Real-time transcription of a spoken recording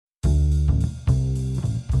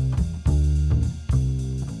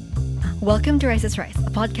Welcome to Rice is Rice,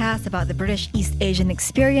 a podcast about the British East Asian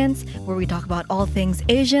experience where we talk about all things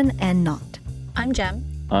Asian and not. I'm Jem.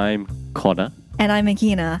 I'm Connor. And I'm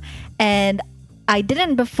Akina. And I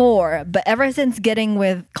didn't before, but ever since getting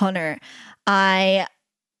with Connor, I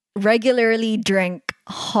regularly drink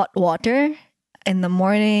hot water in the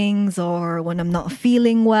mornings or when I'm not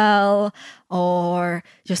feeling well or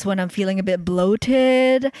just when I'm feeling a bit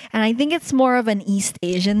bloated. And I think it's more of an East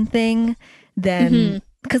Asian thing than...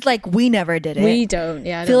 Because, like, we never did it. We don't,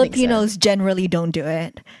 yeah. I don't Filipinos think so. generally don't do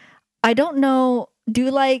it. I don't know,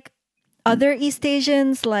 do, like, other East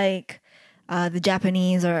Asians, like the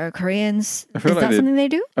Japanese or Koreans, I feel is like that something they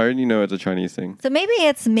do? I only know it's a Chinese thing. So maybe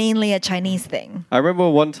it's mainly a Chinese thing. I remember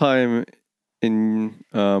one time in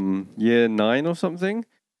year 9 or something,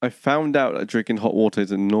 I found out that drinking hot water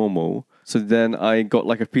isn't normal. So then I got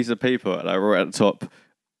like a piece of paper and I wrote at the top,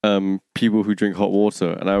 people who drink hot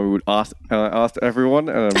water, and I asked everyone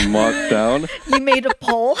and I marked down. You made a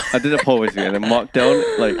poll? I did a poll basically and I marked down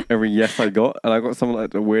like every yes I got, and I got some like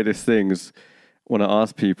the weirdest things. When I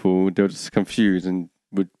asked people, they were just confused and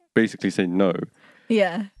would basically say no.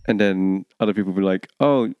 Yeah. And then other people would be like,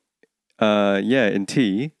 oh, yeah, in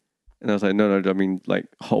tea. And I was like, no, I mean like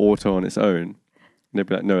hot water on its own. And they'd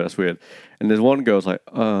be like, no, that's weird. And there's one girl was like,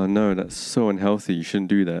 oh no, that's so unhealthy. You shouldn't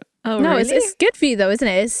do that. Oh, No, really? it's good for you though, isn't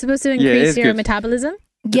it? It's supposed to Yeah, it increase is your good. metabolism.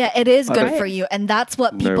 Yeah, it is good don't for you. And that's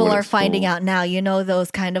what know people what are it's finding for. out now. You know,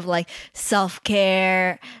 those kind of like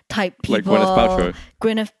self-care type people. Like Gwyneth Paltrow.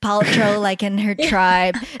 Gwyneth Paltrow, like in her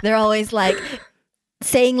tribe. They're always like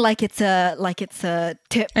saying like it's a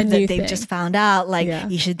tip A that new they've thing. just found out. Like Yeah.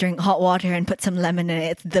 you should drink hot water and put some lemon in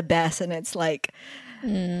it. It's the best. And it's like,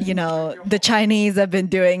 you know, the Chinese have been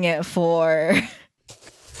doing it for...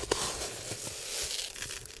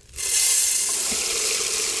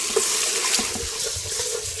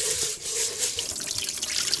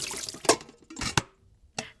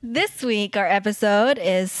 This week, our episode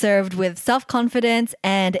is served with self-confidence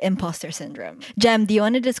and imposter syndrome. Jem, do you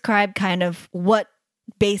want to describe kind of what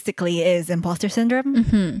basically is imposter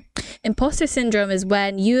syndrome? Imposter syndrome is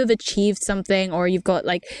when you have achieved something or you've got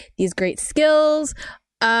like these great skills,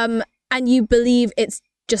 and you believe it's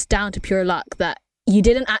just down to pure luck that you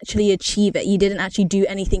didn't actually achieve it. You didn't actually do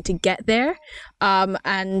anything to get there.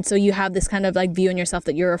 And so you have this kind of like view on yourself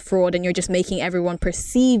that you're a fraud and you're just making everyone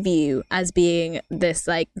perceive you as being this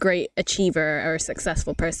like great achiever or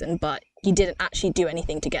successful person, but you didn't actually do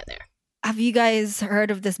anything to get there. Have you guys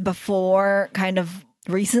heard of this before, kind of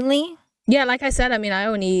recently? Yeah, like I said, I mean, I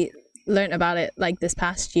only learned about it like this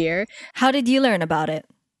past year How did you learn about it?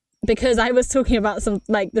 because I was talking about some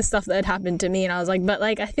like the stuff that had happened to me, and I was like, but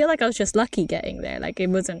like I feel like I was just lucky getting there. Like I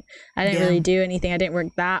didn't Yeah. really do anything. I didn't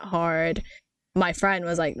work that hard. My friend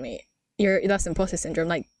was like, "Me, that's imposter syndrome."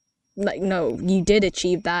 Like no, you did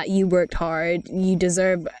achieve that. You worked hard. You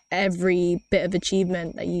deserve every bit of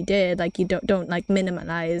achievement that you did. Like you don't like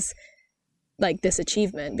minimize like this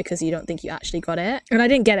achievement because you don't think you actually got it. And I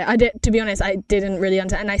didn't get it. To be honest, I didn't really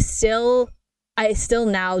understand, and I still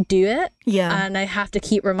now do it. Yeah. And I have to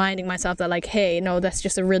keep reminding myself that like, hey, no, that's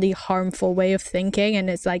just a really harmful way of thinking, and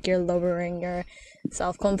it's like you're lowering your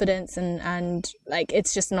self-confidence and like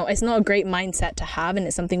it's not a great mindset to have, and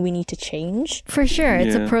it's something we need to change. For sure.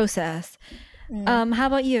 It's a Yeah. process. How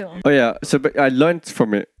about you? Oh yeah, so but I learned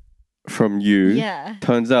from it from you. Yeah.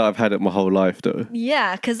 Turns out I've had it my whole life though.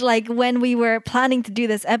 Yeah, because like when we were planning to do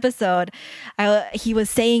this episode, he was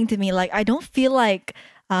saying to me like, I don't feel like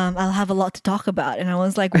I'll have a lot to talk about. And I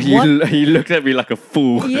was like, what? You looked at me like a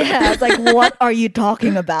fool. Yeah, it's like, what are you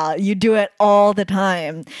talking about? You do it all the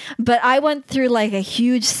time. But I went through like a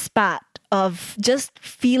huge spat of just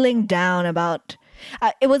feeling down about...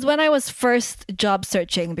 it was when I was first job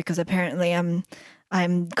searching, because apparently I'm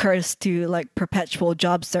cursed to like perpetual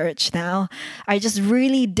job search now. I just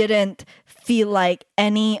really didn't feel like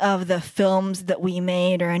any of the films that we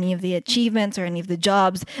made or any of the achievements or any of the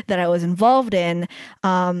jobs that I was involved in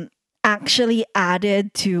actually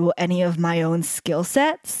added to any of my own skill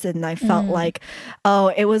sets. And I felt like, oh,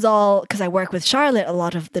 it was all because I work with Charlotte a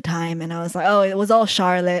lot of the time. And I was like, oh, it was all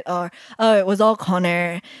Charlotte, or oh, it was all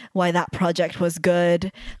Connor, why that project was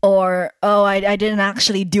good. Or, oh, I didn't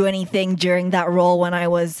actually do anything during that role when I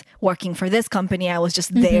was working for this company. I was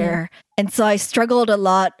just there. And so I struggled a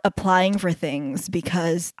lot applying for things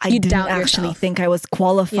because I You didn't doubt actually yourself. think I was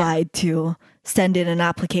qualified to send in an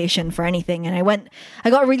application for anything. And I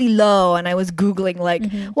got really low and I was Googling like,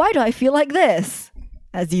 why do I feel like this?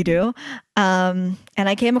 As you do. And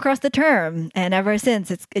I came across the term, and ever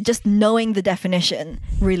since it just knowing the definition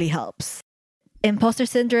really helps. Imposter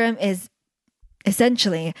syndrome is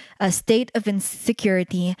Essentially, a state of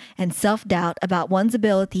insecurity and self-doubt about one's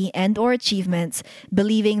ability and or achievements,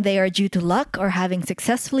 believing they are due to luck or having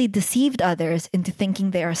successfully deceived others into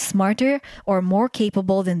thinking they are smarter or more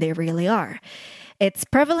capable than they really are. It's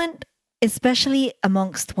prevalent especially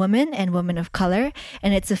amongst women and women of color,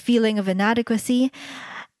 and it's a feeling of inadequacy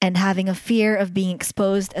and having a fear of being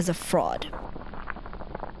exposed as a fraud.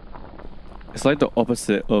 It's like the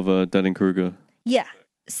opposite of Dunning-Kruger. Yeah.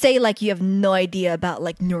 Say like you have no idea about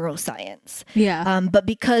like neuroscience. Yeah. But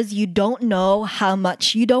because you don't know how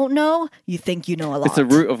much you don't know, you think you know a lot. It's a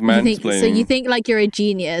root of mansplaining. So you think like you're a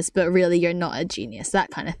genius, but really you're not a genius,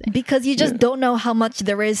 that kind of thing. Because you just don't know how much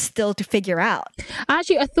there is still to figure out.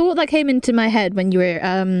 Actually, a thought that came into my head when you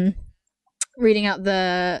were reading out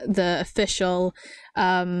the official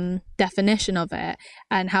definition of it,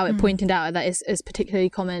 and how it pointed out that is particularly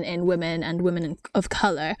common in women and women of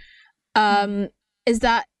color, is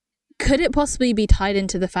that could it possibly be tied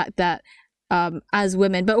into the fact that as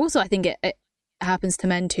women, but also I think it happens to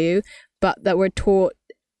men too, but that we're taught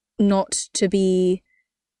not to be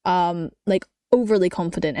like overly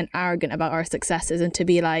confident and arrogant about our successes, and to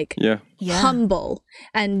be like humble,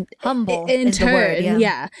 and humble in is the turn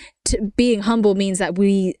word, being humble means that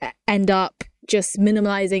we end up just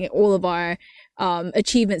minimalizing all of our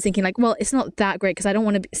achievements, thinking like, well, it's not that great because I don't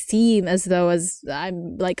want to seem as though as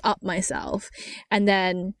I'm like up myself, and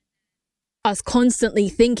then us constantly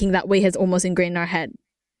thinking that way has almost ingrained in our head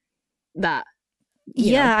that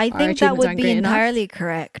I think that would be entirely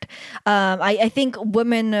correct. I think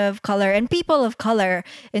women of color and people of color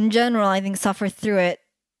in general, I think, suffer through it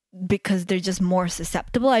because they're just more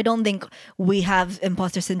susceptible. I don't think we have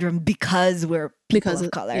imposter syndrome because we're people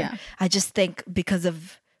of color. Yeah. I just think because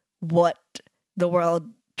of what the world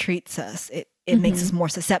treats us, it makes us more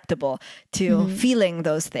susceptible to feeling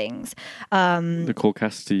those things. The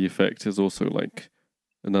caucasity effect is also like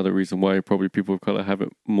another reason why probably people of color have it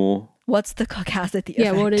more. What's the caucasity effect?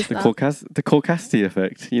 Yeah, what is the caucasity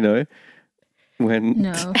effect, you know? When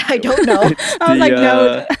no. I don't know. I was like,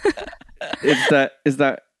 no.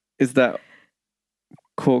 Is that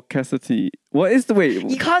caucasity? What is the way?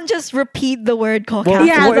 You can't just repeat the word caucasity.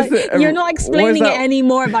 Yeah, like, you're not explaining it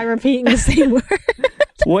anymore by repeating the same word.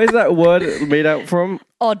 What is that word made out from?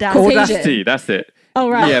 Audacity. That's it. Oh,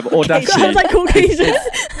 right. Yeah, but audacity. I was like Caucasian.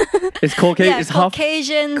 It's Caucasian. Yeah, it's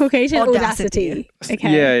Caucasian audacity.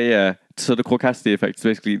 Okay. Yeah. So the caucasity effect is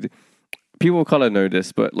basically, people of color know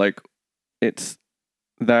this, but like it's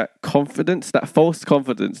that confidence, that false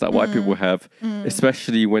confidence that white people have,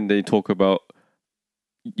 especially when they talk about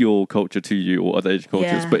your culture to you or other Asian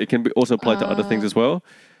cultures, but it can be also applied to other things as well.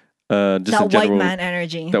 Just that in general, white man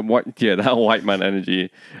energy. That white man energy.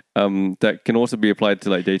 That can also be applied to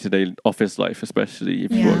like day-to-day office life, especially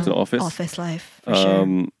if you work in an office. Office life, for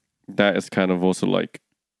sure. That is kind of also like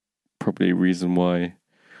probably a reason why.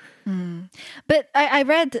 But I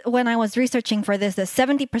read when I was researching for this that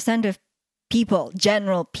 70% of people,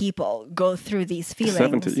 general people, go through these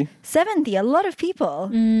feelings. 70, a lot of people.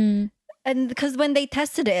 And because when they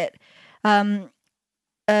tested it,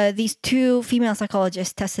 these two female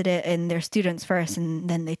psychologists tested it in their students first, and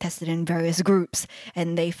then they tested it in various groups,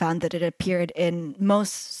 and they found that it appeared in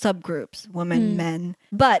most subgroups, women, men.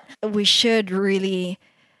 But we should really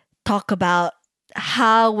talk about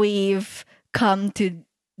how we've come to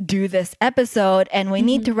do this episode, and we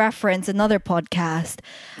need to reference another podcast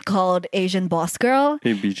called Asian Boss Girl,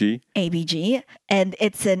 ABG, and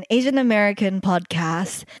it's an Asian American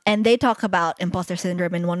podcast, and they talk about imposter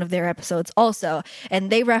syndrome in one of their episodes also,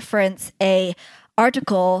 and they reference a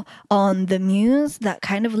article on the Muse that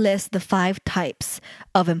kind of lists the 5 types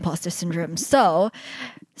of imposter syndrome. So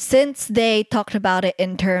since they talked about it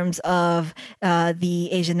in terms of the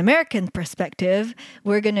Asian American perspective,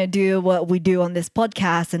 we're going to do what we do on this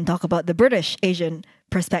podcast and talk about the British Asian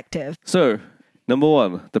perspective. So, number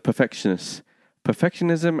 1, the perfectionist.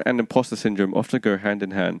 Perfectionism and imposter syndrome often go hand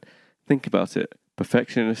in hand. Think about it.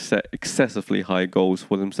 Perfectionists set excessively high goals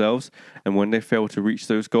for themselves, and when they fail to reach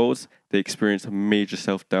those goals, they experience major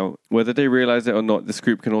self-doubt. Whether they realize it or not, this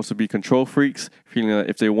group can also be control freaks, feeling that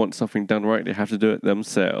if they want something done right, they have to do it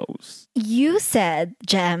themselves. You said,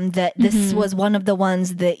 Jem, that this was one of the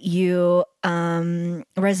ones that you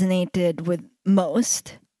resonated with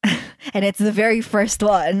most. And it's the very first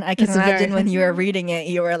one. I can imagine when you were reading it,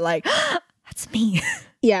 you were like, that's me.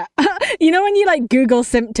 Yeah. You know when you like Google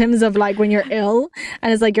symptoms of like when you're ill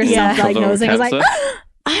and it's like you're self-diagnosing, it's like,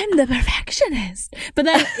 I'm the perfectionist. But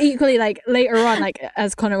then equally like later on, like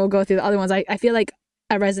as Connor will go through the other ones, I feel like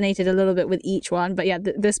I resonated a little bit with each one. But yeah,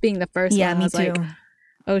 this being the first one, I was like,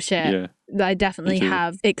 oh shit, I definitely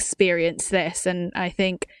have experienced this. And I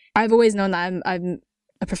think I've always known that I'm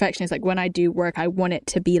a perfectionist. Like when I do work, I want it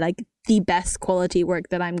to be like the best quality work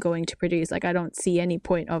that I'm going to produce. Like I don't see any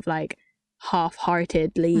point of like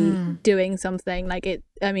half-heartedly doing something. Like it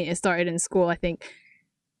started in school. I think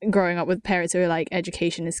growing up with parents who are like,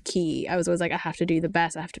 education is key, I was always like, I have to do the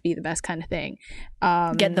best, I have to be the best kind of thing.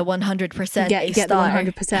 Get the 100%. Get the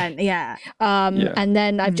 100%. Yeah. And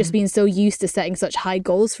then I've just been so used to setting such high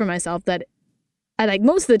goals for myself that I like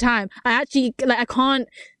most of the time I actually like I can't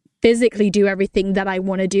physically do everything that I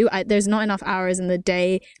want to do. There's not enough hours in the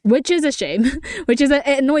day, which is a shame. It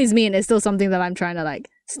annoys me, and it's still something that I'm trying to like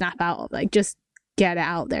snap out of. Like just get it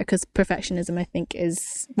out there, because perfectionism, I think,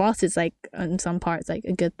 is, whilst it's like in some parts like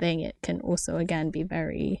a good thing, it can also again be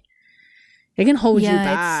very. It can hold you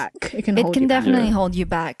back. It can definitely hold you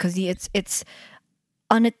back, because it's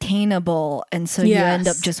unattainable, and so you end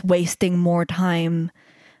up just wasting more time.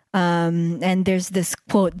 And there's this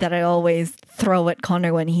quote that I always throw at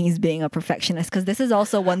Connor when he's being a perfectionist, because this is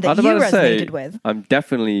also one that you resonated with. I'm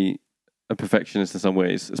definitely a perfectionist in some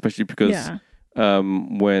ways, especially because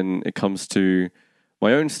when it comes to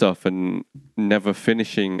my own stuff and never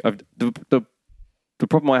finishing, the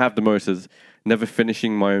problem I have the most is never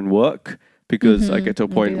finishing my own work, because I get to a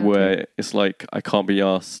point where it's like I can't be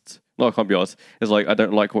asked. No, I can't be asked. It's like I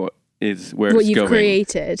don't like what it's you've going.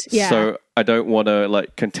 Created. Yeah. So I don't want to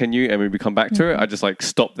like continue and maybe come back to it. I just like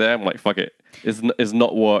stop there. I'm like, fuck it. It's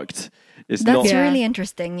not worked. That's really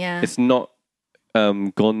interesting. Yeah. It's not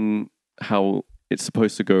gone how it's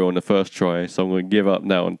supposed to go on the first try. So I'm going to give up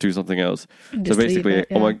now and do something else. So basically,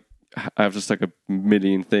 I have just like a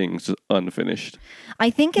million things just unfinished. I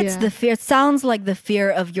think it's the fear. It sounds like the fear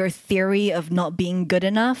of your theory of not being good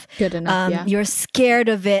enough. You're scared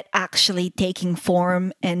of it actually taking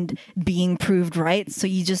form and being proved right. So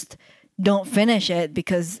you just don't finish it,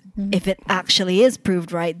 because if it actually is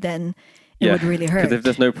proved right, then it would really hurt. Because if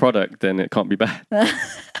there's no product, then it can't be bad.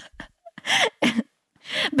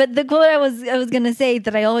 But the quote I was going to say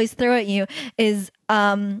that I always throw at you is,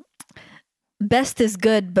 best is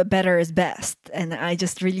good, but better is best. And I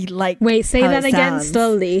just really like say that again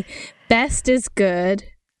slowly. Best is good.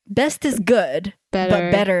 Best is good, but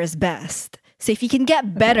better is best. So if you can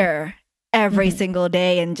get better every single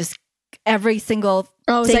day, and just every single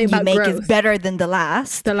thing you make is better than the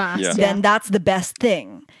last, then that's the best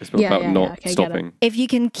thing. It's about not stopping. If you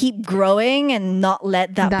can keep growing and not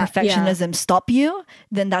let that perfectionism stop you,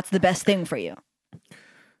 then that's the best thing for you.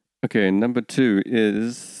 Okay, number 2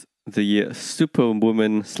 is the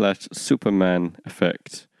Superwoman/Superman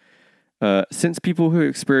effect. Since people who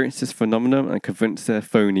experience this phenomenon and convince they're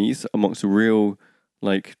phonies amongst real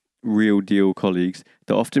deal colleagues,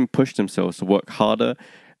 they often push themselves to work harder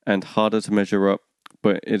and harder to measure up,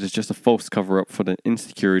 but it is just a false cover-up for the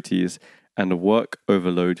insecurities and the work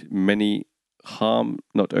overload. Many harm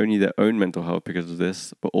not only their own mental health because of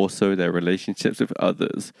this, but also their relationships with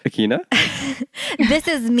others. Akina? This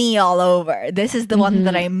is me all over. This is the one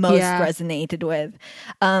that I most resonated with.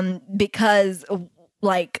 Because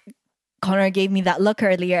like Connor gave me that look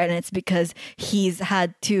earlier, and it's because he's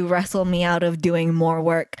had to wrestle me out of doing more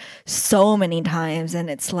work so many times. And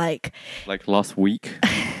it's like last week.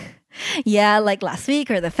 Yeah, like last week,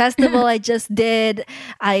 or the festival I just did,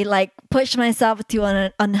 I like pushed myself to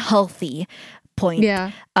an unhealthy point.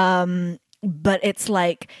 Yeah. But it's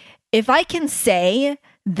like, if I can say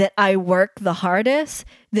that I work the hardest,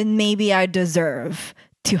 then maybe I deserve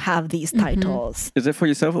to have these titles. Is it for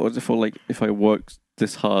yourself, or is it for like, if I work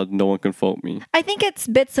this hard, no one can fault me? I think it's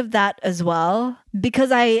bits of that as well,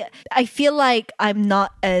 because I feel like I'm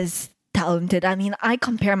not as talented. I mean, I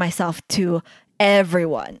compare myself to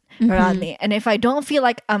everyone around me, and if I don't feel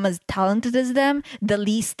like I'm as talented as them, the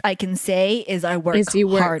least I can say is I work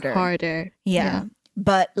harder. Yeah.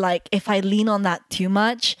 But like, if I lean on that too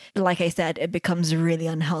much, like I said, it becomes really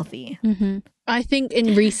unhealthy. I think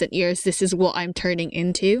in recent years, this is what I'm turning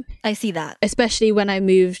into. I see that. Especially when I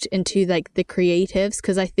moved into like the creatives,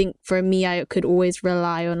 because I think for me, I could always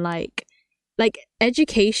rely on like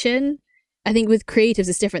education. I think with creatives,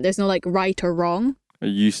 it's different. There's no like right or wrong. I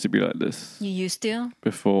used to be like this. You used to?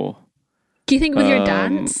 Before. Do you think with your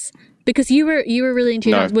dance? Because you were really into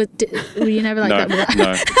dance. Were you never like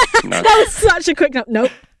that? No. That was such a quick no.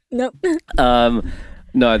 Nope.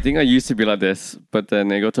 No, I think I used to be like this, but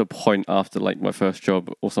then it got to a point after like my first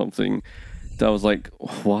job or something that I was like,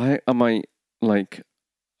 why am I like,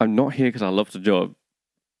 I'm not here because I love the job.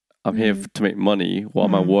 I'm here to make money. Why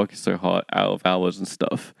am I working so hard out of hours and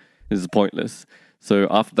stuff? This is pointless. So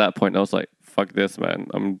after that point, I was like, fuck this, man.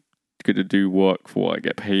 I'm going to do work for what I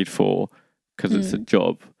get paid for, because it's a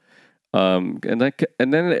job. And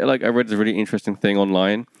then like I read this really interesting thing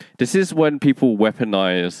online. This is when people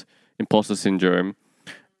weaponize imposter syndrome.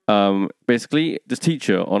 Basically, this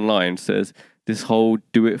teacher online says this whole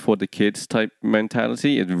 "do it for the kids" type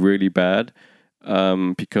mentality is really bad.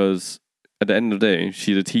 Because at the end of the day,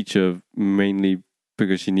 she's a teacher mainly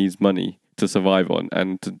because she needs money to survive on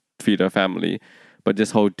and to feed her family. But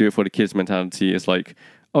this whole "do it for the kids" mentality is like,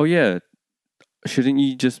 oh yeah, shouldn't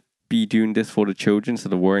you just be doing this for the children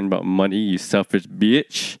instead of worrying about money, you selfish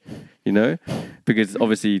bitch? You know, because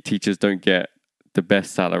obviously teachers don't get the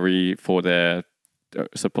best salary for their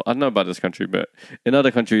support. I don't know about this country, but in other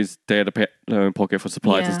countries they had to pay their own pocket for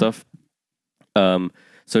supplies and stuff.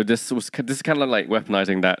 So this is kind of like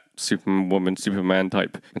weaponizing that Superman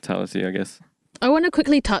type mentality, I guess. I want to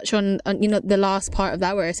quickly touch on the last part of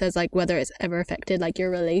that where it says like whether it's ever affected like your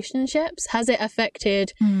relationships. Has it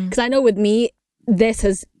affected? Because I know with me, this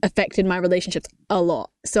has affected my relationships a lot.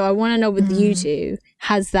 So I want to know with you two,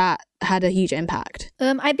 has that had a huge impact?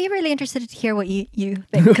 I'd be really interested to hear what you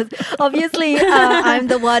think, because obviously I'm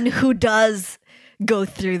the one who does go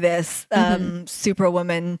through this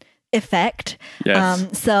Superwoman effect.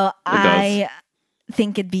 Yes, so I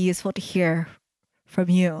think it'd be useful to hear from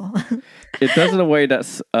you. It does in a way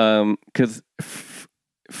that's because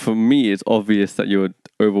for me it's obvious that you're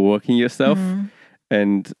overworking yourself,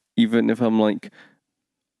 and even if I'm like,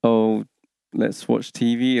 oh, let's watch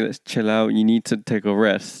TV, let's chill out, you need to take a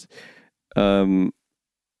rest. Tell me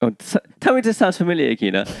this sounds familiar,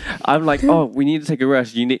 Kina. I'm like, oh, we need to take a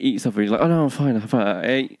rest, you need to eat something. You're like, oh no, I'm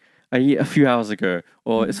fine. I ate a few hours ago,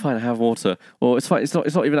 or it's fine, I have water, or it's fine, it's not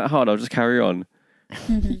even that hard, I'll just carry on.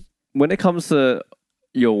 When it comes to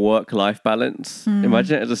your work-life balance,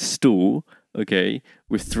 imagine it as a stool, okay,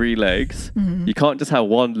 with 3 legs. You can't just have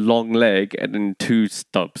one long leg and then 2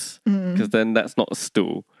 stubs, because then that's not a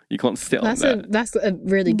stool. You can't sit on that. That's a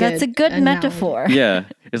really good. That's a good metaphor. Yeah,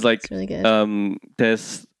 it's like really good.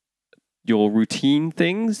 There's your routine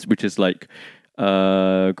things, which is like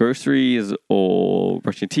groceries or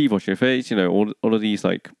brushing your teeth, washing your face. All of these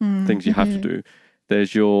like things you have to do.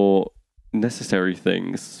 There's your necessary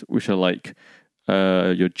things, which are like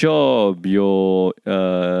your job, your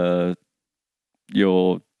I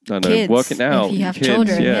don't know, kids, working out, if you have kids,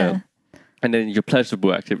 children, yeah. And then your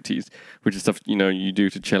pleasurable activities, which is stuff you do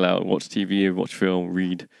to chill out, watch TV, watch film,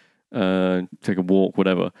 read, take a walk,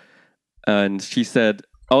 whatever. And she said,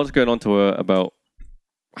 I was going on to her about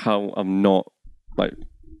how I'm not like,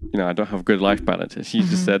 I don't have good life balance. And she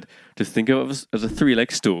just said, just think of it as a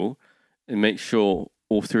 3-leg stool and make sure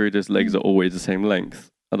all 3 of those legs are always the same length.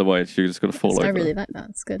 Otherwise, you're just going to fall over. I really like that.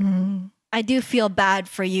 It's good. I do feel bad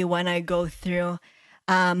for you when I go through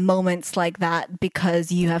moments like that,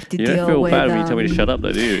 because you have to deal with... You don't feel bad when you tell me to shut up,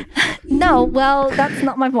 though, do you? No, well, that's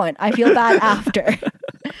not my point. I feel bad after.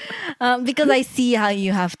 Because I see how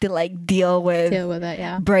you have to like deal with it,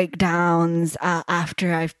 yeah. breakdowns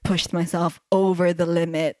after I've pushed myself over the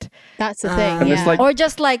limit. That's the thing, yeah. Like, or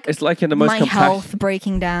just like it's like in the most my health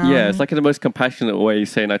breaking down. Yeah, it's like in the most compassionate way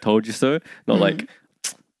saying I told you so. Not like,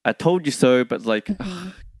 I told you so, but like...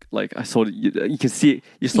 Like I saw it, you can see it.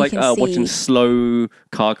 It's like watching slow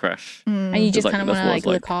car crash, and you just kind of want to like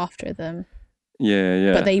look after them.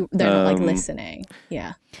 Yeah. But they're not like listening.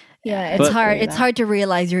 Yeah. It's hard. It's hard to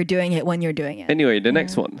realize you're doing it when you're doing it. Anyway, the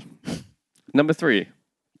next one, number 3,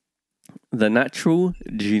 the natural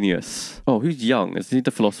genius. Oh, who's Jung? Is he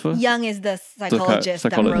the philosopher? Jung is the psychologist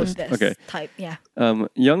that wrote this type. Yeah.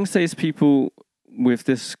 Jung says people with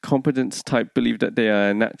this competence type believe that they are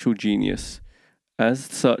a natural genius. As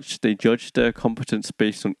such, they judge their competence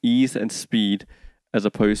based on ease and speed as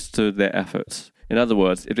opposed to their efforts. In other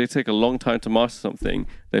words, if they take a long time to master something,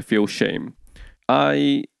 they feel shame.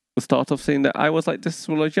 I will start off saying that I was like this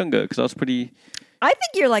when I was younger, because I was pretty... I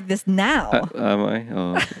think you're like this now. Am I?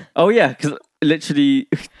 Oh, okay. Oh yeah, because literally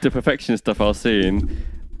the perfectionist stuff I was saying,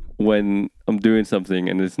 when I'm doing something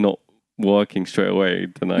and it's not working straight away,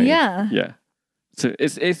 then Yeah. So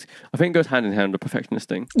it's I think it goes hand in hand with the perfectionist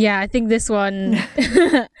thing. Yeah, I think this one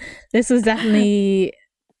this was definitely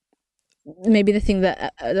maybe the thing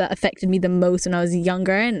that affected me the most when I was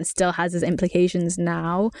younger, and it still has its implications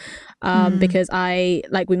now. Because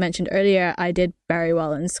like we mentioned earlier, I did very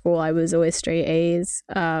well in school. I was always straight A's,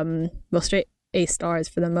 straight A stars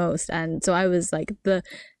for the most, and so I was like the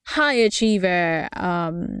high achiever,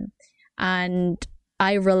 and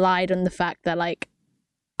I relied on the fact that like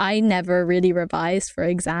I never really revised for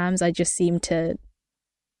exams. I just seemed to,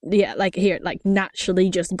 naturally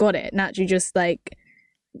just got it. Naturally just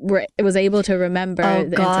was able to remember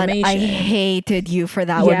the information. I hated you for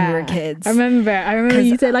that when we were kids. I remember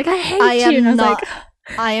you said like, I hate you. And I was like...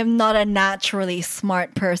 I am not a naturally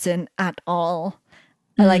smart person at all.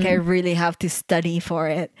 Like I really have to study for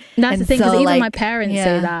it. That's And the thing, because so, even my like, parents yeah.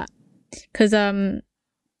 say that. Because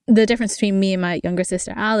the difference between me and my younger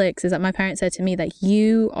sister Alex is that my parents said to me that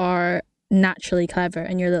you are naturally clever,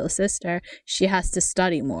 and your little sister, she has to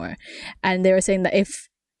study more. And they were saying that if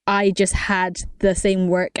I just had the same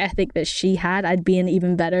work ethic that she had, I'd be an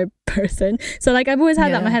even better person. So like I've always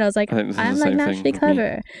had that in my Yeah. head. I was like, I think this is I'm the like same thing naturally with me.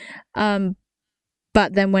 clever.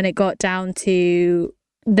 But then when it got down to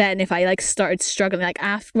then if I like started struggling, like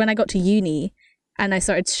after when I got to uni and I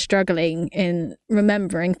started struggling in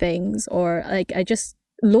remembering things, or like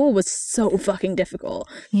law was so fucking difficult.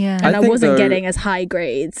 Yeah. And I I think, wasn't though- getting as high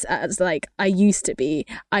grades as like I used to be.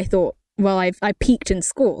 I thought, well, I peaked in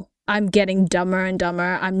school. I'm getting dumber and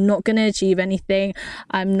dumber. I'm not going to achieve anything.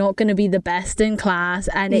 I'm not going to be the best in class.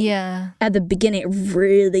 And Yeah. at the beginning, it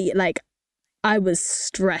really, like, I was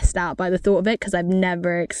stressed out by the thought of it because I've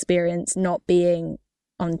never experienced not being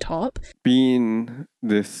on top. Being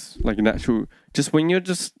this like natural, just when you're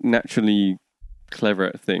just naturally clever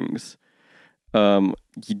at things,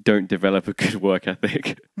 you don't develop a good work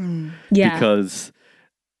ethic. Yeah. Because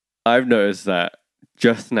I've noticed that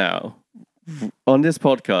just now on this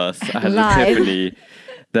podcast, I had an Live. epiphany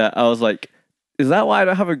that I was like, is that why I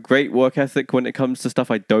don't have a great work ethic when it comes to stuff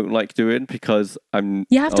I don't like doing? Because You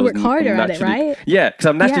have to work harder at it, right? Yeah, because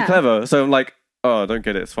I'm naturally Yeah. clever. So I'm like, oh, I don't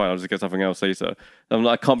get it. It's fine. I'll just get something else later. I'm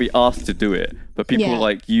like, I can't be asked to do it. But people Yeah.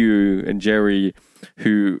 like you and Jerry,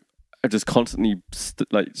 who are just constantly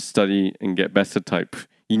study and get better type,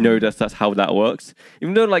 you know that's how that works.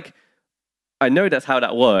 Even though like I know that's how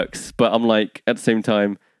that works, but I'm like at the same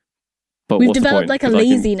time. But We've what's the developed point? like a 'Cause I can-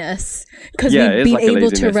 laziness because Yeah, we've it's been like a able to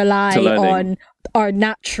laziness rely to learning. on our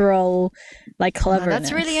natural like Wow, cleverness.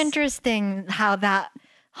 that's really interesting how that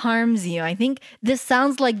harms you. I think this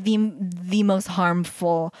sounds like the most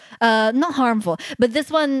harmful, not harmful, but this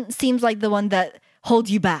one seems like the one that holds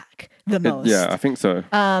you back the most. Yeah, I think so.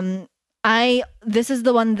 This is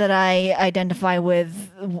the one that I identify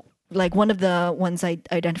with, like one of the ones I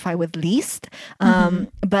identify with least.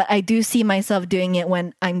 But I do see myself doing it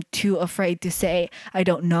when I'm too afraid to say I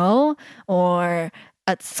don't know, or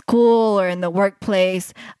at school or in the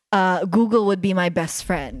workplace. Google would be my best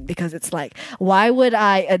friend, because it's like, why would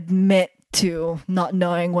I admit to not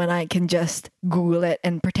knowing when I can just Google it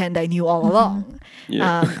and pretend I knew all along?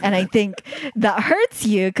 Yeah. And I think that hurts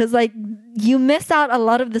you, because like you miss out a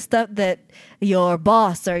lot of the stuff that your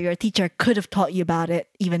boss or your teacher could have taught you about it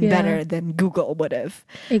even Yeah. better than Google would have.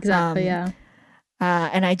 Exactly, yeah.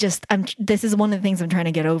 And this is one of the things I'm trying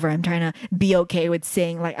to get over. I'm trying to be okay with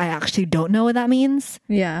saying like I actually don't know what that means.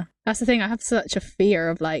 Yeah. That's the thing. I have such a fear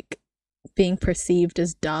of like being perceived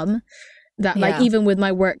as dumb that like Yeah. even with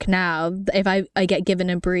my work now, if I get given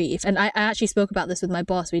a brief, and I actually spoke about this with my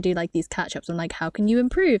boss, we do like these catch ups on like how can you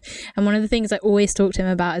improve? And one of the things I always talk to him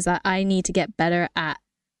about is that I need to get better at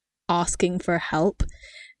asking for help,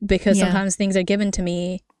 because Yeah. sometimes things are given to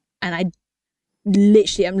me and I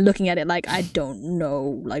literally am looking at it like I don't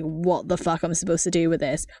know like what the fuck I'm supposed to do with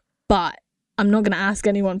this, but I'm not going to ask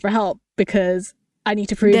anyone for help because I need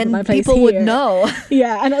to prove Then my place people here. would know.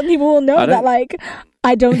 Yeah, and other people will know I that don't- like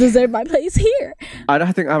I don't deserve my place here. I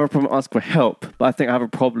don't think I have a problem asking for help, but I think I have a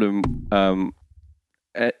problem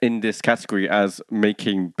in this category as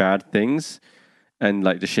making bad things and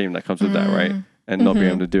like the shame that comes with that, right? And not being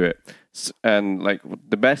able to do it. And like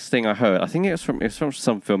the best thing I heard, I think it's from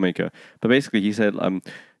some filmmaker, but basically he said,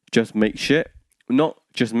 just make shit, not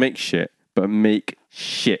just make shit, but make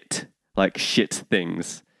shit, like shit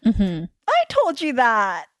things. I told you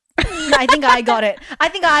that. I think I got it. I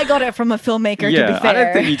think I got it from a filmmaker, to be Yeah, fair. I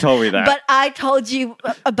don't think you told me that. But I told you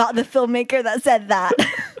about the filmmaker that said that.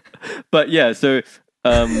 But yeah, so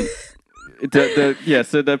so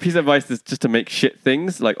the piece of advice is just to make shit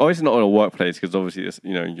things. Like obviously not on a workplace, because obviously it's,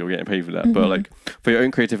 you're getting paid for that. But like for your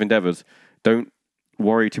own creative endeavors, don't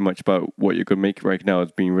worry too much about what you're gonna make right now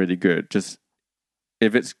as being really good. Just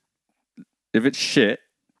if it's shit,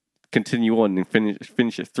 continue on and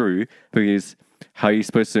finish it through, because how are you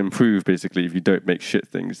supposed to improve basically if you don't make shit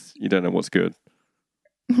things? You don't know what's good.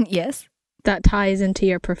 Yes. That ties into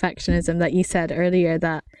your perfectionism that you said earlier,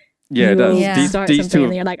 that Yeah, you will Yeah. start these something two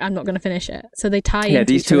and you're like, I'm not going to finish it. So they tie yeah,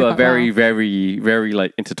 into these each two other are quite very, well. very, very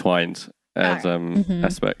like intertwined as Mm-hmm.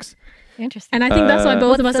 aspects. Interesting. And I think that's why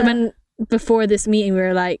both of What's us, the- when before this meeting, we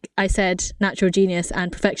were like, I said natural genius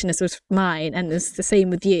and perfectionist was mine, and it's the same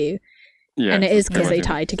with you. Yeah, And it is because they pretty much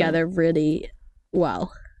tie it. together really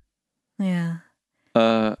well. Yeah.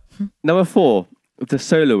 Number 4, the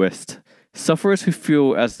soloist. Sufferers who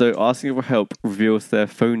feel as though asking for help reveals their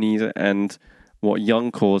phonies and what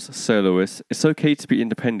Young calls soloists. It's okay to be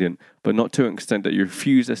independent, but not to an extent that you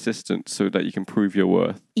refuse assistance so that you can prove your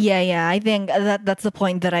worth. Yeah. I think that's the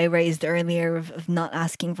point that I raised earlier of not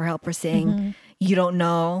asking for help or saying you don't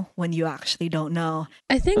know when you actually don't know.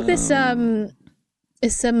 I think this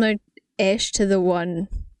is similar-ish to the one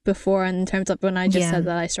before in terms of when I just said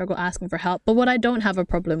that I struggle asking for help. But what I don't have a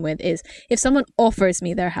problem with is if someone offers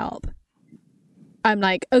me their help, I'm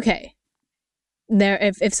like, okay.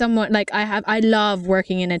 If someone like I love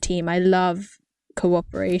working in a team. I love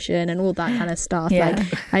cooperation and all that kind of stuff. Yeah. Like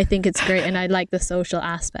I think it's great, and I like the social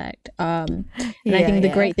aspect. And I think the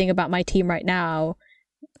great thing about my team right now,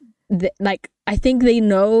 I think they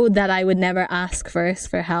know that I would never ask first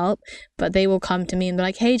for help, but they will come to me and be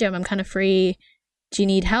like, "Hey, Jem, I'm kind of free. Do you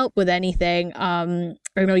need help with anything? Or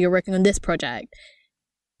you're working on this project,"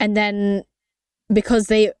 and then because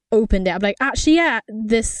they opened it, I'm like, actually, yeah,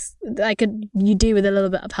 this you do with a little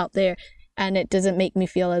bit of help there, and it doesn't make me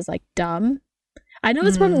feel as like dumb. I know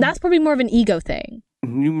that's probably more of an ego thing.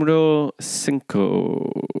 Numero 5.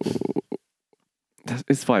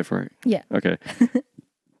 It's 5, right? Yeah. Okay.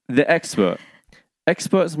 The expert.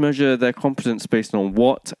 Experts measure their competence based on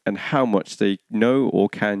what and how much they know or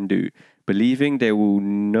can do. Believing they will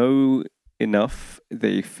know enough,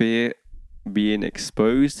 they fear being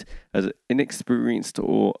exposed as inexperienced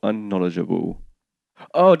or unknowledgeable.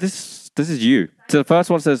 Oh, this is you. So the first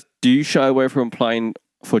one says, do you shy away from applying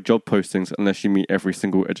for job postings unless you meet every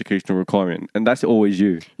single educational requirement? And that's always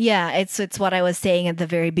you. Yeah, it's what I was saying at the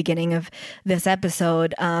very beginning of this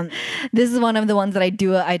episode. This is one of the ones that I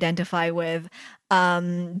do identify with.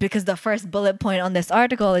 Because the first bullet point on this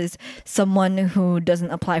article is someone who doesn't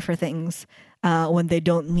apply for things when they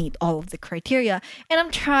don't meet all of the criteria. And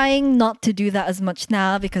I'm trying not to do that as much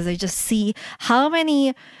now because I just see how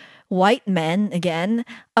many white men, again,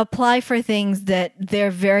 apply for things that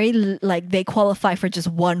they're very, they qualify for just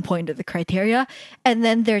one point of the criteria. And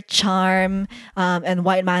then their charm and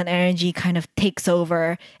white man energy kind of takes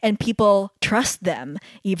over and people trust them,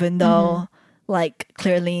 even though...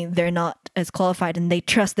 clearly they're not as qualified, and they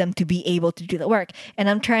trust them to be able to do the work. And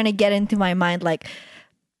I'm trying to get into my mind,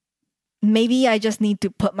 maybe I just need to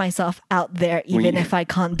put myself out there, even if I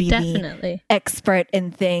can't be the expert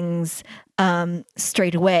in things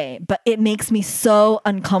straight away. But it makes me so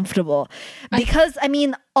uncomfortable because,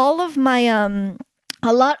 all of my,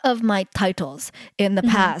 a lot of my titles in the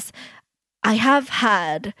past, I have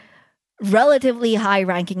had relatively high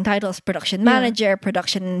ranking titles: production manager,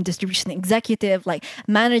 production and distribution executive.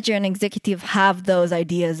 Manager and executive have those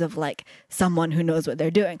ideas of someone who knows what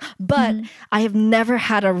they're doing, but I have never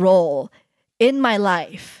had a role in my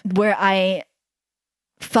life where I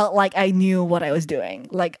felt like I knew what I was doing.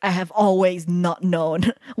 I have always not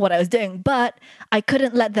known what I was doing, but I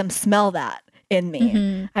couldn't let them smell that in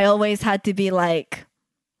me. I always had to be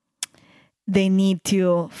they need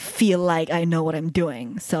to feel like I know what I'm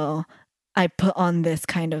doing, so I put on this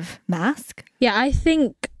kind of mask. Yeah, I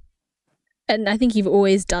think you've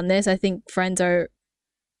always done this. I think friends and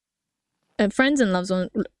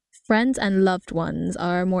loved ones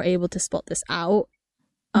are more able to spot this out.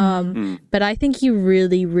 But I think you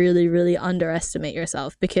really, really, really underestimate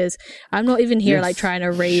yourself, because I'm not even here trying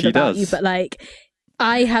to rave about you, but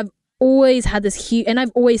I have always had this huge, and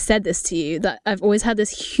I've always said this to you, that I've always had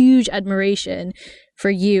this huge admiration for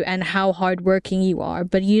you and how hardworking you are,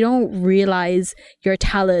 but you don't realize your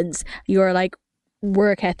talents, your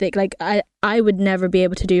work ethic. I would never be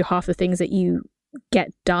able to do half the things that you get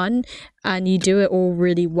done, and you do it all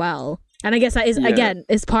really well. And I guess that is again,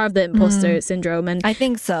 is part of the imposter syndrome. And I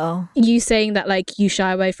think so. You saying that you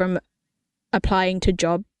shy away from applying to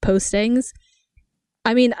job postings.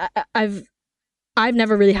 I've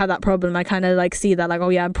never really had that problem. I kind of see that oh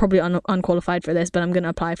yeah, I'm probably unqualified for this, but I'm going to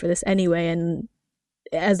apply for this anyway, and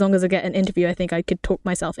as long as I get an interview, I think I could talk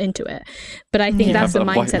myself into it. But I think that's the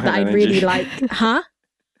mindset that I really like. Huh?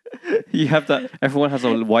 You have that. Everyone has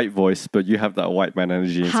a white voice, but you have that white man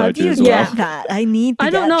energy inside How do you as well. get that? I need to I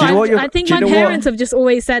don't know. I think my parents have just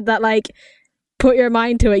always said that put your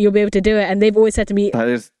mind to it, you'll be able to do it. And they've always said to me,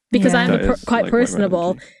 because I'm quite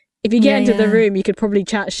personable, if you get into the room, you could probably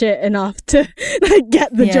chat shit enough to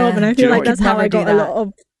get the job. And I feel that's how I got a lot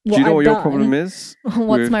of what Do you know what I've your problem is?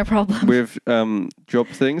 What's my problem? With job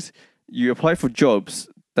things, you apply for jobs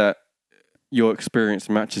that your experience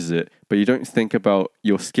matches it, but you don't think about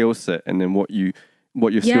your skill set and then what your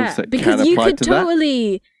skill set can apply to that. Because you could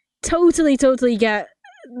totally get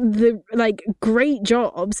the great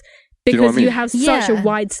jobs because you have such a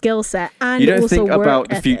wide skill set, and you don't also think work about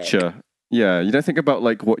the ethic. future. Yeah, you don't think about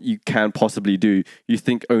what you can possibly do. You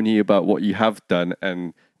think only about what you have done,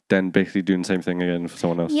 and then basically doing the same thing again for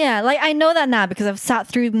someone else. Yeah, like I know that now because I've sat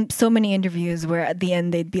through so many interviews where at the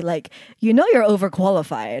end they'd be like, you know, you're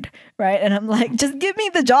overqualified, right? And I'm like, just give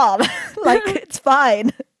me the job. Like, it's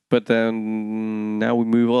fine. But then now we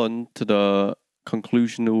move on to the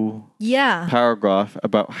conclusional Yeah. paragraph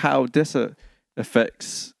about how this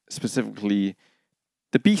affects specifically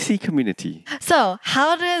the BC community. So,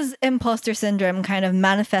 how does imposter syndrome kind of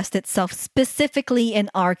manifest itself specifically in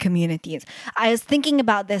our communities? I was thinking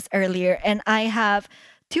about this earlier and I have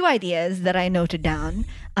 2 ideas that I noted down.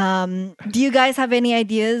 Do you guys have any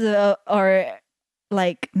ideas or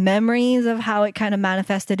like memories of how it kind of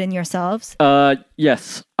manifested in yourselves?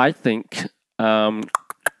 Yes, I think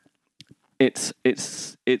it's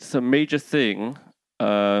a major thing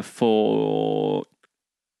for,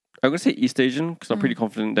 I'm going to say East Asian, because I'm pretty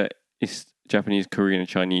confident that East Japanese, Korean, and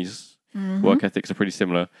Chinese work ethics are pretty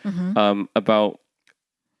similar. About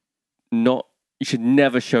you should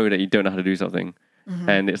never show that you don't know how to do something.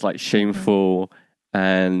 And it's like shameful,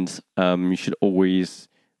 and you should always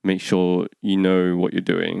make sure you know what you're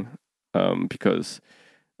doing. Because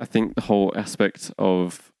I think the whole aspect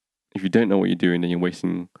of, if you don't know what you're doing, then you're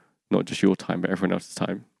wasting not just your time, but everyone else's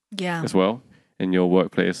time Yeah. as well in your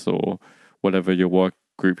workplace or whatever your work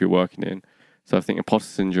group you're working in. So I think imposter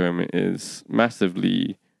syndrome is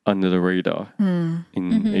massively under the radar in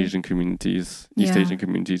Asian communities, East Yeah. Asian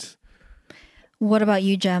communities. What about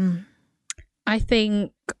you, Jem? I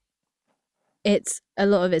think a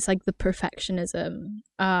lot of it's like the perfectionism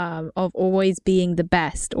of always being the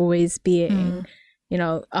best, always being,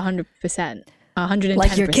 100%, 110%.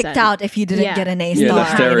 Like you're kicked out if you didn't get an A Yeah, star.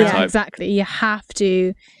 that stereotype. Yeah, exactly. You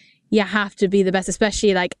have to be the best,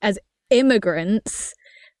 especially like as immigrants.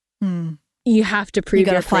 You have to prove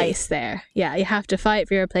gotta your fight. place there. Yeah, you have to fight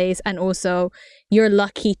for your place, and also you're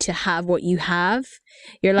lucky to have what you have.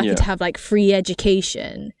 You're lucky to have like free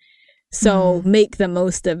education. So make the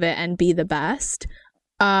most of it and be the best.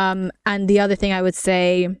 And the other thing I would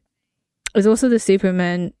say is also the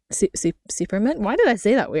Superman. Superman? Why did I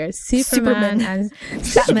say that weird? Superman and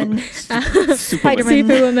Batman. Spider-Man.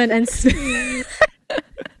 Superwoman and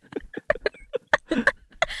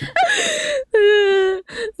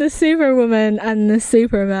the Superwoman and the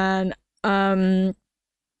Superman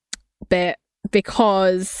bit,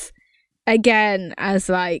 because again, as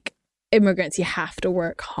like immigrants, you have to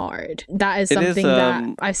work hard. That is something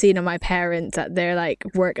that I've seen in my parents, that they're like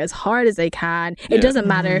work as hard as they can. It doesn't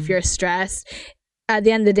matter if you're stressed. At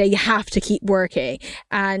the end of the day, you have to keep working.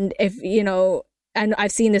 And if and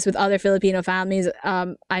I've seen this with other Filipino families.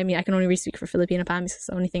 I mean, I can only really speak for Filipino families. It's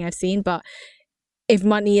the only thing I've seen. But if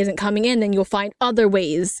money isn't coming in, then you'll find other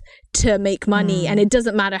ways to make money. And it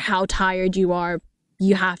doesn't matter how tired you are,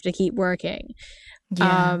 you have to keep working.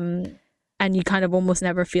 Yeah. And you kind of almost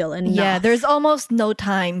never feel enough. Yeah, there's almost no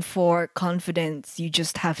time for confidence. You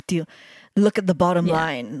just have to look at the bottom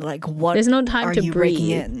line. Like, what there's no time are to you breathe. raking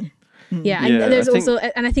in? Yeah, and there's also,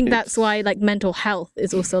 and I think that's why like mental health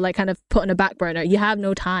is also like kind of put on a back burner. You have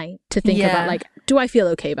no time to think about like, do I feel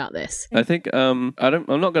okay about this? I think I'm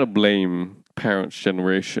not going to blame parents'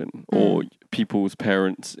 generation or people's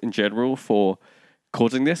parents in general for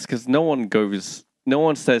causing this, because no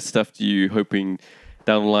one says stuff to you hoping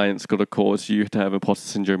down the line it's going to cause you to have imposter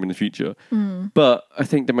syndrome in the future. But I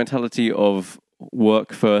think the mentality of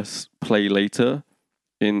work first, play later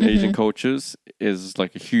in Asian cultures is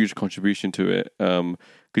like a huge contribution to it,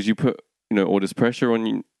 because you put all this pressure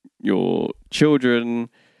on your children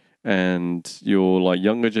and your like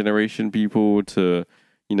younger generation people to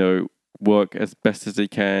work as best as they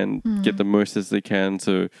can, get the most as they can,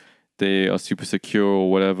 so they are super secure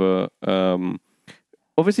or whatever.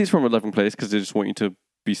 Obviously it's from a loving place because they just want you to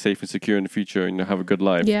be safe and secure in the future and have a good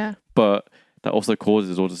life. Yeah. But that also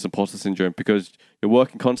causes all this imposter syndrome because you're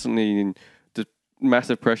working constantly in the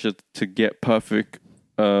massive pressure to get perfect.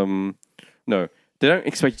 No, they don't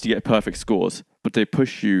expect you to get perfect scores, but they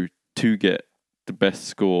push you to get the best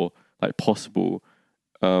score like possible,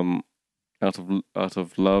 out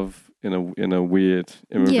of love in a weird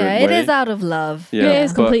immigrant way. It is out of love. Yeah, it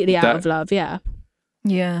is but completely out of love. Yeah.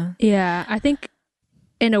 Yeah. I think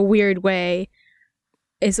in a weird way,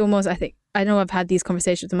 it's almost, I know I've had these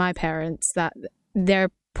conversations with my parents that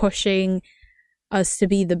they're pushing us to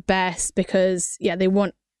be the best because, they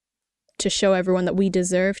want to show everyone that we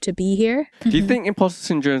deserve to be here. Do you think imposter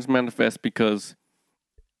syndrome manifests because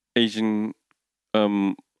Asian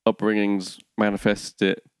upbringings manifest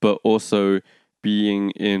it, but also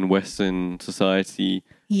being in Western society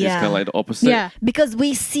is kind of like the opposite? Yeah. Because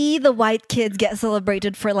we see the white kids get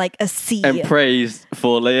celebrated for like a C. And praised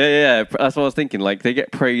for, like, that's what I was thinking. Like, they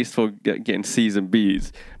get praised for getting C's and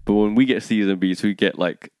B's, but when we get C's and B's, we get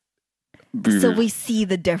like So we see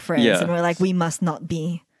the difference, Yeah. and we're like, we must not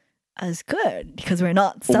be as good because we're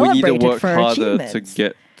not Or we need to celebrated work for our harder to achievements.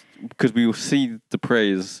 get, because we will see the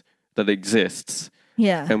praise that exists,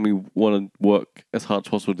 Yeah, and we want to work as hard as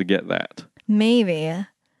possible to get that, maybe.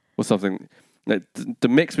 or something. Like the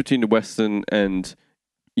mix between the Western and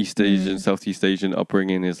East Asian, Southeast Asian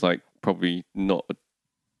upbringing is like probably not a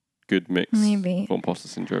good mix Maybe. for imposter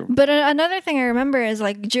syndrome. But another thing I remember is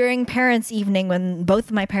like during parents' evening when both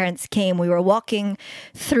of my parents came, we were walking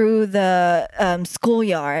through the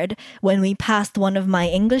schoolyard when we passed one of my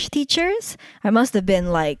English teachers. I must have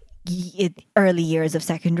been like early years of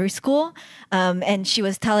secondary school, and she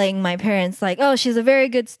was telling my parents like, oh, she's a very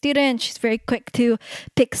good student, she's very quick to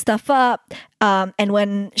pick stuff up, and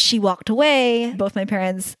when she walked away, both my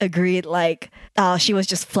parents agreed like, she was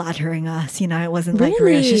just flattering us, you know, it wasn't like real,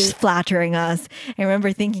 Really? she's just flattering us. I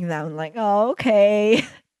remember thinking that, I'm like, oh, okay.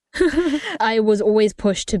 I was always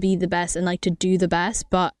pushed to be the best and like to do the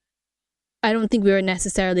best, but I don't think we were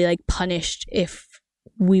necessarily like punished if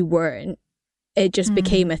we weren't. It just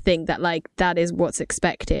became a thing that like that is what's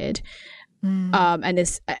expected. And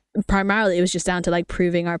it's primarily it was just down to like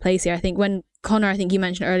proving our place here. I think when Connor, I think you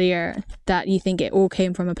mentioned earlier that you think it all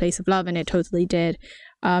came from a place of love, and it totally did.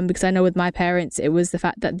 Because I know with my parents, it was the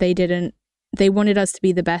fact that they wanted us to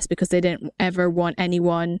be the best because they didn't ever want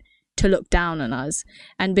anyone to look down on us.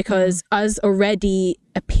 And because us already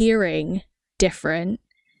appearing different,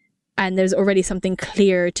 and there's already something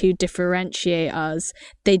clear to differentiate us,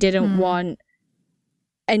 they didn't want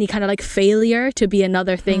any kind of like failure to be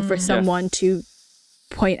another thing for someone to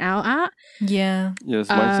point out at. Yeah. Yes,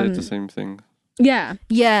 might say the same thing. Yeah.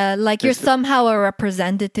 Yeah, like you're It's- somehow a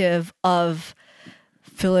representative of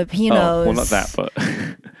Filipinos. Oh, well, not that, but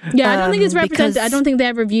Yeah, I don't think it's because- represented. I don't think they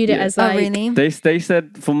ever viewed it Yeah. as Oh, like really? they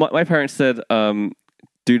said, for my parents said,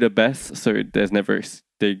 do the best, so there's never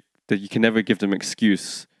that you can never give them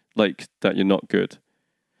excuse like that you're not good.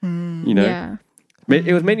 You know, yeah.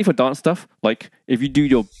 It was mainly for dance stuff. Like if you do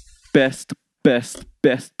your best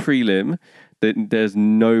prelim, then there's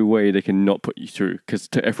no way they can not put you through, because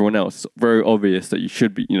to everyone else, it's very obvious that you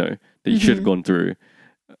should be, you know, that you should have gone through.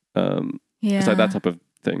 Yeah. It's like that type of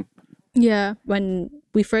thing. Yeah, when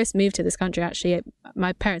we first moved to this country, actually,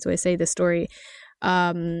 my parents always say this story.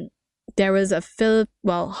 There was a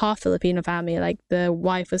half Filipino family. Like the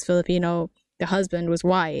wife was Filipino, the husband was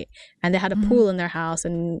white, and they had a pool in their house.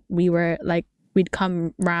 And we were like, we'd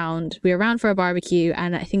come round. We were around for a barbecue,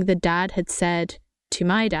 and I think the dad had said to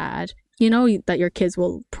my dad, "You know that your kids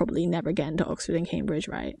will probably never get into Oxford and Cambridge,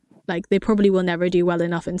 right? Like they probably will never do well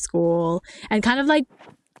enough in school," and kind of like.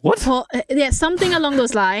 What? Yeah, something along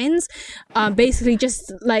those lines. Basically,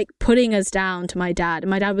 just like putting us down to my dad. And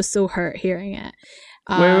my dad was so hurt hearing it.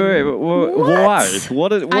 Wait, why?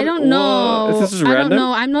 What? I don't know. Is this just I random? don't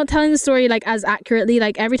know. I'm not telling the story like as accurately.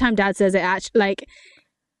 Like every time dad says it, actually, like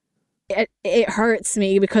it hurts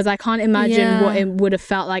me because I can't imagine what it would have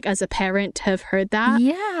felt like as a parent to have heard that.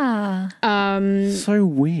 Yeah. So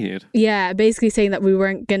weird. Yeah, basically saying that we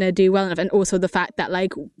weren't gonna do well enough, and also the fact that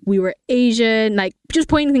like we were Asian, like just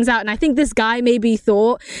pointing things out. And I think this guy maybe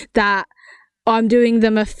thought that I'm doing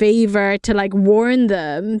them a favor to like warn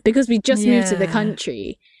them because we just moved to the Yeah.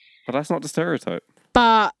 country. But that's not the stereotype.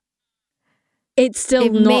 But it's still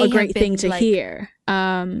It may not a have great thing been, to like- hear.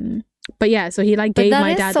 But yeah, so he like But gave that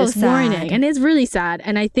my is dad so this warning, sad. and it's really sad.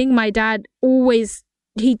 And I think my dad always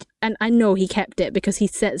and I know he kept it because he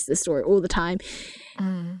says this story all the time.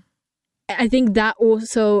 I think that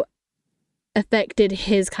also affected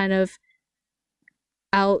his kind of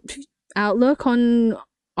outlook on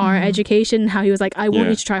our education. How he was like, I want Yeah.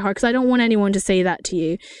 you to try hard because I don't want anyone to say that to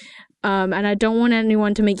you. And I don't want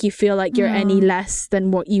anyone to make you feel like you're any less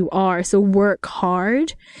than what you are. So work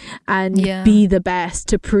hard and Yeah. be the best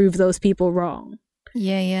to prove those people wrong.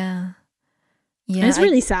 Yeah. And it's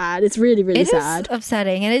really sad. It's really, really It is sad.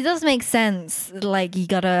 upsetting, and it does make sense. Like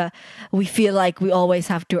we feel like we always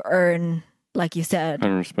have to earn, like you said,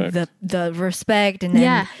 And respect. the respect and then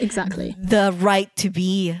Yeah, exactly. the right to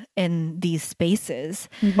be in these spaces.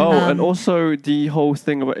 Oh, and also the whole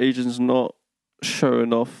thing about Asians not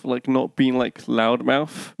showing off, like not being like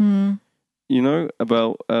loudmouth. You know,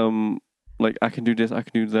 about like I can do this, I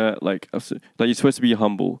can do that. Like you're supposed to be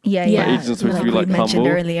humble. Yeah, Yeah. Like, Asians are supposed to be we like mentioned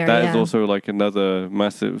humble. earlier. That is yeah. also like another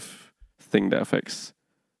massive thing that affects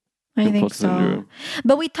I think imposter so. syndrome.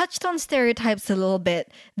 But we touched on stereotypes a little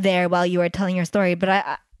bit there while you were telling your story. But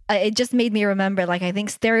I it just made me remember, like, I think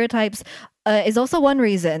stereotypes is also one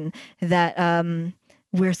reason that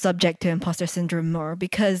we're subject to imposter syndrome more,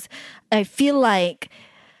 because I feel like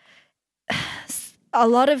a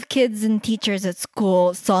lot of kids and teachers at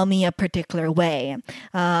school saw me a particular way.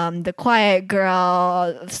 The quiet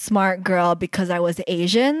girl, smart girl, because I was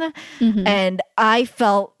Asian. And I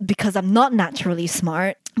felt, because I'm not naturally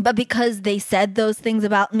smart, but because they said those things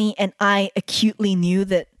about me and I acutely knew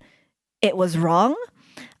that it was wrong,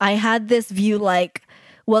 I had this view like,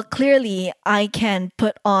 well, clearly I can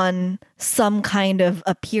put on some kind of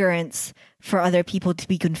appearance for other people to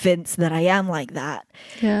be convinced that I am like that.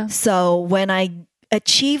 Yeah. So when I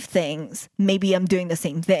achieve things, maybe I'm doing the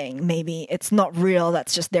same thing. Maybe it's not real.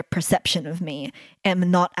 That's just their perception of me. I'm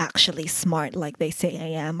not actually smart like they say I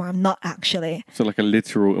am, or I'm not actually. So like a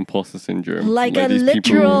literal imposter syndrome. Like a these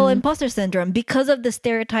literal imposter syndrome because of the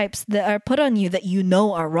stereotypes that are put on you that you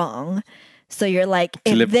know are wrong. So you're like,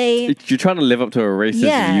 you're trying to live up to a racist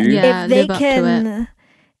view. Yeah. if they live up to can,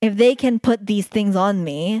 if they can put these things on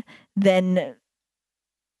me, then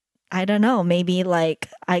I don't know. Maybe like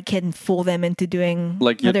I can fool them into doing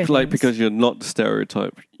Like you're other like things. because you're not the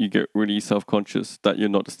stereotype, you get really self-conscious that you're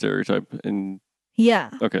not the stereotype. And yeah.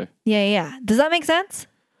 okay, Does that make sense?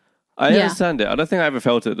 I Yeah. understand it. I don't think I ever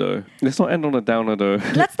felt it though. Let's not end on a downer though.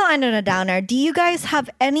 Let's not end on a downer. Do you guys have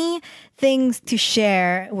any things to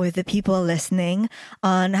share with the people listening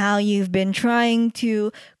on how you've been trying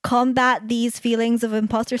to combat these feelings of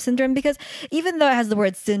imposter syndrome? Because even though it has the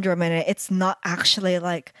word syndrome in it, it's not actually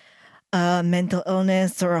like a mental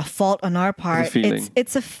illness or a fault on our part. feeling.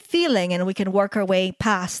 It's a feeling, and we can work our way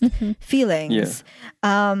past feelings.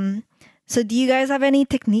 So do you guys have any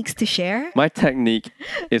techniques to share? My technique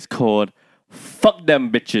is called fuck them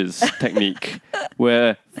bitches technique.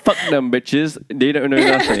 Where fuck them bitches, they don't know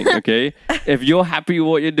nothing, okay? If you're happy with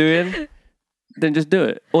what you're doing, then just do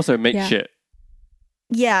it. Also, make Yeah. shit.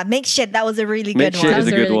 Yeah, make shit. That was a really Make good shit one. is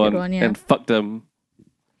a That was a good really one. good one, yeah. And fuck them.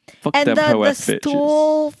 Fuck And them the hoe-ass bitches.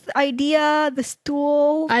 stool idea, the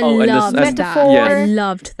stool. I Oh, and the- loved and- that. Metaphor. I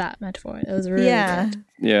loved that metaphor. It was really Yeah. good.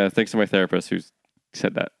 Yeah, thanks to my therapist who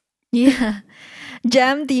said that. Yeah.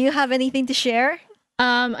 Jem, do you have anything to share?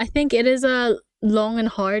 I think it is a long and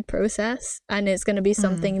hard process, and it's going to be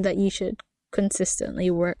something that you should consistently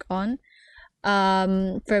work on.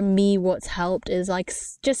 For me, what's helped is like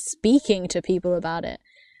just speaking to people about it.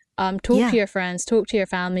 Talk Yeah. to your friends, talk to your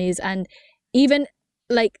families, and even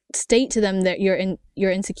like state to them that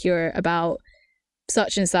you're insecure about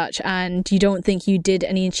such and such, and you don't think you did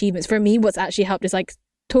any achievements. For me, what's actually helped is like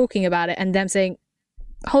talking about it and them saying,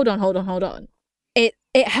 hold on.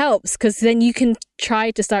 It helps because then you can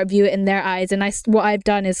try to start view it in their eyes. And what I've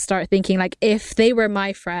done is start thinking like, if they were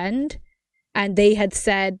my friend and they had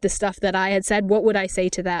said the stuff that I had said, what would I say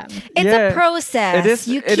to them? It's Yeah, a process.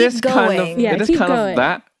 You keep going. Kind of, Yeah, it is keep kind going. of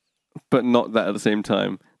that, but not that at the same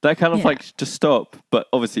time. That kind of Yeah. like just stop, but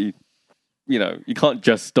obviously, you know, you can't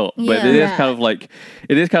just stop. But Yeah. it is Yeah. kind of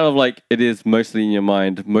like it is mostly in your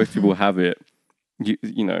mind. Most people have it.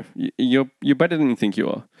 You know, you're better than you think you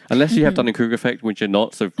are, unless you have Dunning-Kruger effect, which you're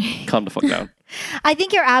not. So calm the fuck down. I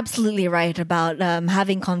think you're absolutely right about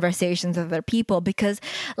having conversations with other people because,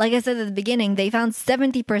 like I said at the beginning, they found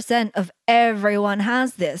 70% of everyone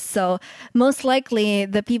has this. So most likely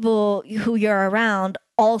the people who you're around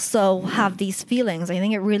also have these feelings. I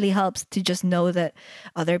think it really helps to just know that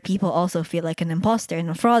other people also feel like an imposter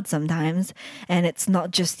and a fraud sometimes, and it's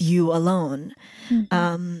not just you alone.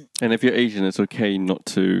 And if you're Asian, it's okay not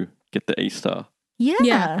to get the A star.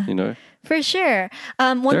 Yeah, You know, for sure. there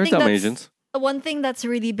are dumb that's Asians. one thing that's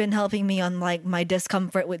really been helping me on like my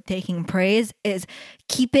discomfort with taking praise is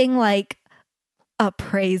keeping like a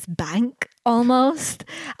praise bank almost.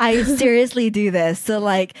 I seriously do this. So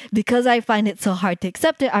like because I find it so hard to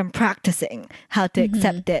accept it, I'm practicing how to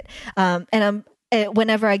accept it. And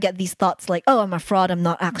whenever I get these thoughts like, oh, I'm a fraud, I'm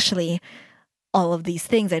not actually all of these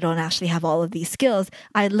things, I don't actually have all of these skills,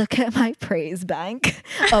 I look at my praise bank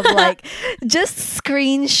of like just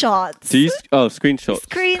screenshots.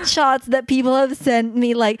 Screenshots. That people have sent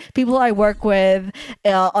me, like people I work with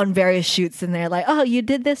on various shoots, and they're like, oh, you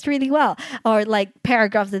did this really well, or like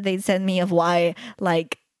paragraphs that they send me of why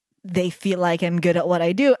like they feel like I'm good at what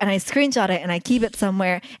I do, and I screenshot it and I keep it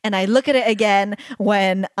somewhere and I look at it again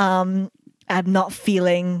when I'm not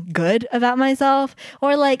feeling good about myself.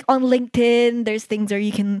 Or like on LinkedIn, there's things where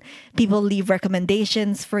people leave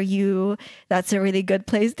recommendations for you. That's a really good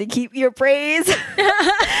place to keep your praise.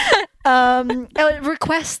 I would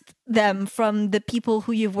request them from the people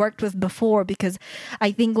who you've worked with before, because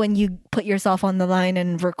I think when you put yourself on the line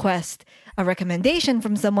and request a recommendation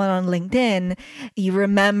from someone on LinkedIn, you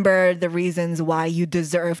remember the reasons why you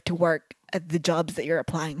deserve to work at the jobs that you're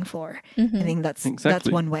applying for. I think that's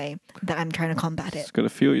Exactly. one way that I'm trying to combat it. Just gotta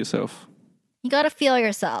feel yourself. You gotta feel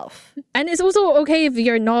yourself. And it's also okay if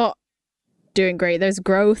you're not doing great. There's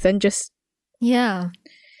growth, and just Yeah.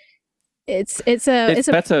 it's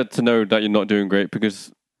better to know that you're not doing great,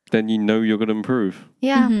 because then you know you're going to improve.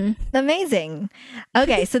 Yeah. Mhm. Amazing.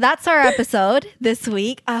 Okay, so that's our episode this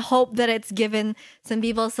week. I hope that it's given some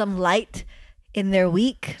people some light in their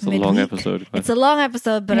week. It's a long episode. It's a long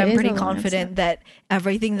episode, but It I'm is pretty a long confident that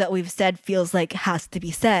everything that we've said feels like has to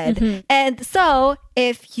be said. Mhm. And so,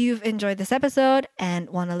 if you've enjoyed this episode and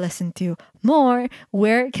want to listen to more,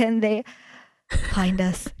 where can they find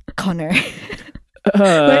us, Connor?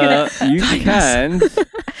 You can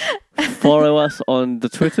follow us on the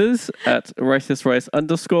Twitters at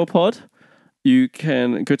righteousrice_pod. You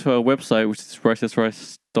can go to our website, which is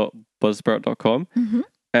righteousrice.buzzsprout.com. Mhm.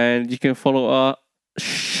 And you can follow our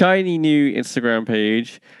shiny new Instagram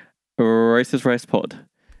page, Righteous Rice Pod,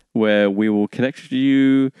 where we will connect with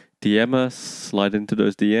you, DM us, slide into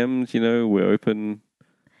those DMs. We're open.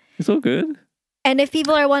 It's all good. And if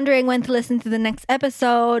people are wondering when to listen to the next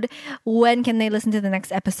episode, when can they listen to the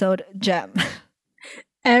next episode, Jem?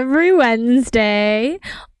 every Wednesday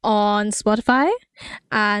on Spotify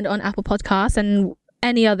and on Apple Podcasts and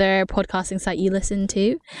any other podcasting site you listen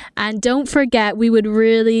to. And don't forget, we would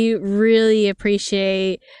really, really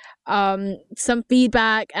appreciate some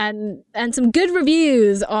feedback and some good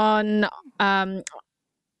reviews on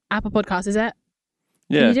Apple Podcasts, is it?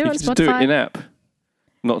 Yeah, you do it on can just do it Spotify? in app.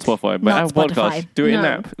 Not Spotify, but Not Apple Spotify. Podcasts. Do it in No.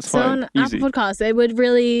 app. It's So fine. on Easy. Apple Podcasts, it would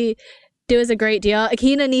really do us a great deal.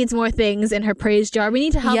 Akina needs more things in her praise jar. We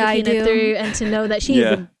need to help Yeah, I do. Akina through and to know that she is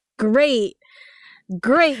Yeah. a great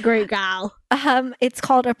gal. It's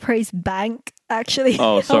called a praise bank, actually.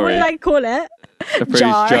 Oh, Or what sorry. did I call it? A praise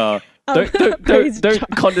Jar. jar. Oh, Don't praise jar.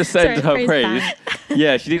 condescend Sorry, her praise praise. bank.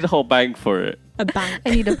 Yeah, she needs a whole bank for it. A bank. I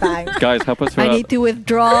need a bank. Guys, help us I out need to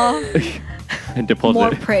withdraw and deposit.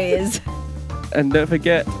 more praise. And don't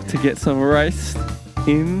forget to get some rice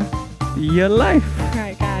in your life.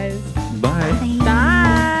 Right, guys. Bye. Bye.